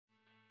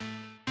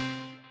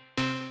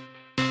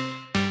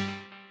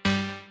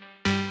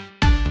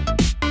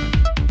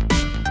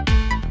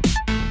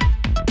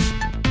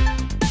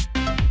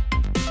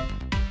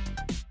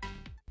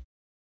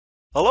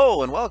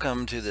Hello and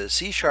welcome to the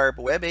C#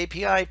 Web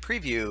API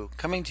preview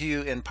coming to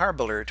you in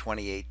PowerBuilder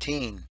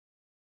 2018.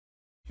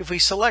 If we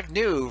select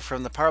New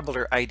from the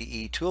PowerBuilder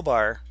IDE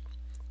toolbar,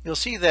 you'll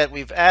see that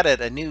we've added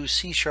a new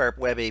C#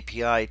 Web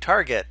API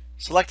target.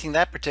 Selecting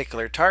that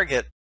particular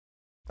target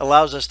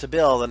allows us to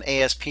build an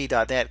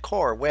ASP.NET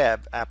Core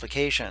web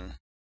application.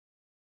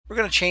 We're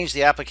going to change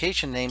the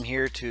application name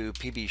here to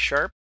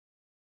PB#.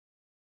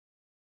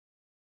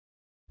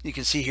 You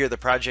can see here the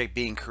project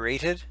being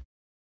created.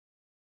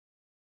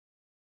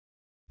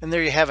 And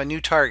there you have a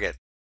new target.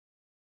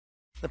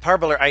 The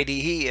PowerBuilder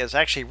IDE has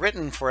actually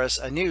written for us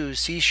a new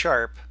C#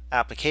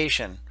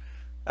 application,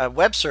 a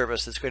web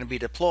service that's going to be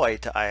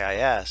deployed to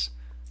IIS.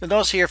 You'll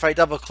notice here if I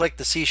double click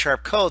the C#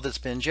 code that's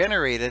been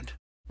generated,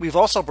 we've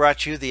also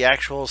brought you the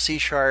actual C#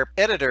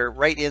 editor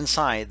right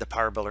inside the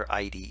PowerBuilder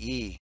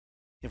IDE.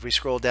 If we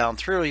scroll down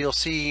through, you'll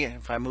see,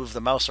 if I move the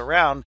mouse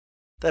around,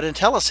 that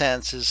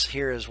IntelliSense is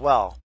here as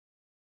well,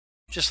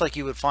 just like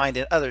you would find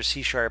in other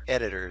C#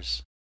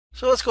 editors.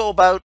 So let's go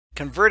about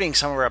converting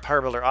some of our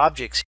PowerBuilder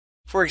objects.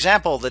 For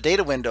example, the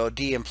data window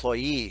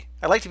dEmployee.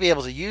 I'd like to be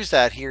able to use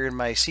that here in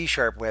my C#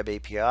 Web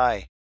API.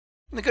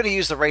 I'm going to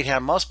use the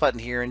right-hand mouse button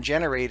here and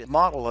generate a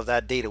model of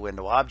that data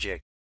window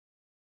object.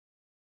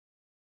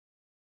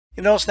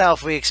 You notice now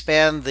if we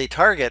expand the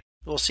target,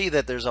 we'll see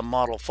that there's a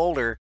model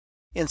folder.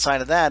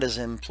 Inside of that is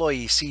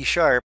Employee C#,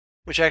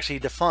 which actually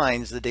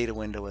defines the data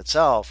window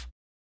itself.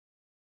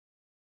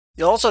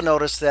 You'll also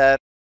notice that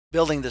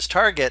building this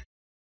target,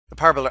 the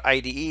PowerBuilder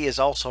IDE has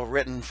also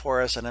written for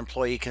us an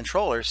employee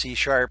controller C#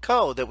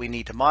 code that we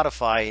need to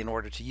modify in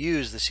order to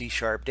use the C#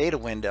 data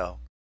window.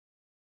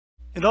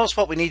 And notice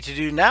what we need to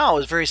do now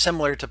is very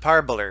similar to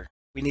PowerBuilder.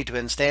 We need to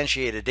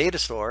instantiate a data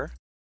store.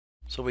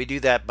 So we do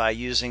that by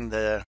using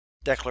the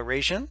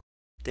declaration,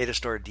 data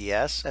store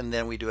DS, and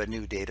then we do a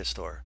new data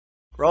store.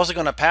 We're also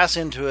going to pass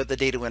into it the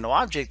data window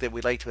object that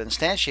we'd like to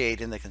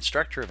instantiate in the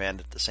constructor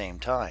event at the same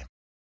time.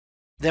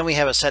 Then we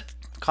have a set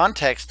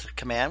context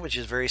command, which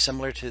is very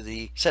similar to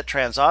the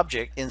setTrans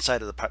object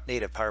inside of the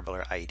native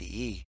PowerBuilder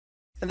IDE.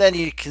 And then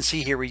you can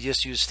see here we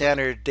just use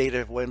standard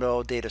data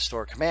window data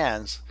store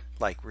commands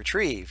like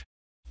retrieve.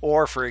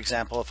 Or for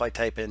example, if I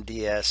type in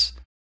ds,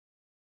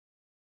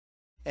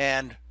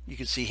 and you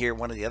can see here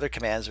one of the other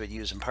commands we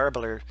use in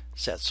PowerBuilder,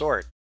 set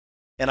sort.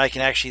 And I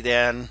can actually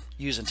then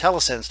use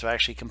IntelliSense to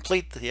actually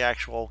complete the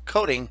actual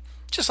coding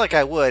just like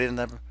I would in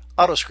the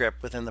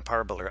AutoScript within the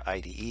PowerBuilder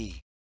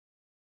IDE.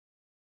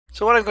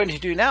 So what I'm going to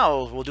do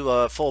now is we'll do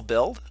a full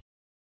build.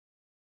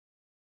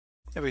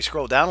 If we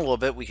scroll down a little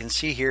bit, we can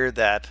see here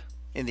that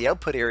in the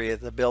output area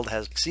the build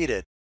has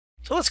succeeded.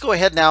 So let's go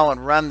ahead now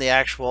and run the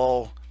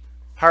actual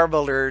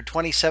PowerBuilder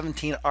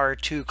 2017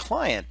 R2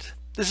 client.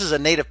 This is a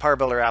native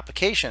PowerBuilder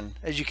application.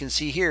 As you can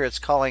see here, it's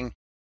calling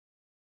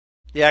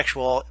the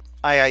actual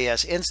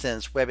IIS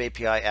instance web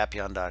API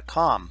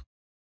Appeon.com.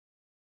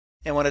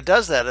 And when it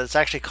does that, it's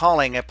actually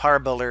calling a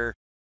PowerBuilder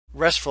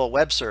RESTful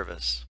web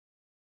service.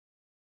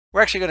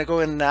 We're actually going to go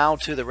in now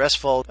to the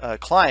RESTful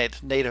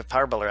client native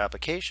PowerBuilder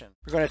application.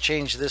 We're going to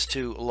change this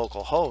to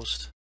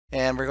localhost,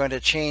 and we're going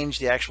to change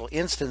the actual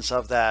instance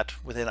of that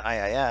within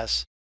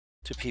IIS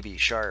to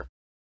PB#.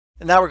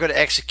 And now we're going to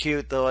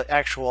execute the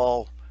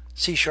actual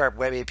C#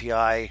 Web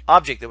API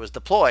object that was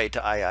deployed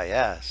to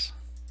IIS.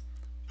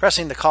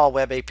 Pressing the Call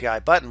Web API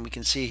button, we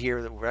can see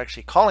here that we're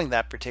actually calling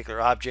that particular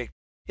object.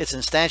 It's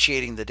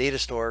instantiating the data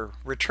store,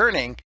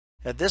 returning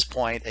at this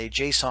point a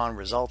JSON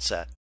result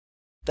set.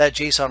 That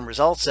JSON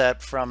result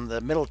set from the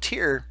middle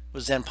tier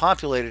was then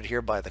populated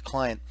here by the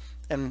client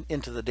and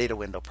into the data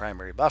window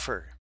primary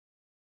buffer.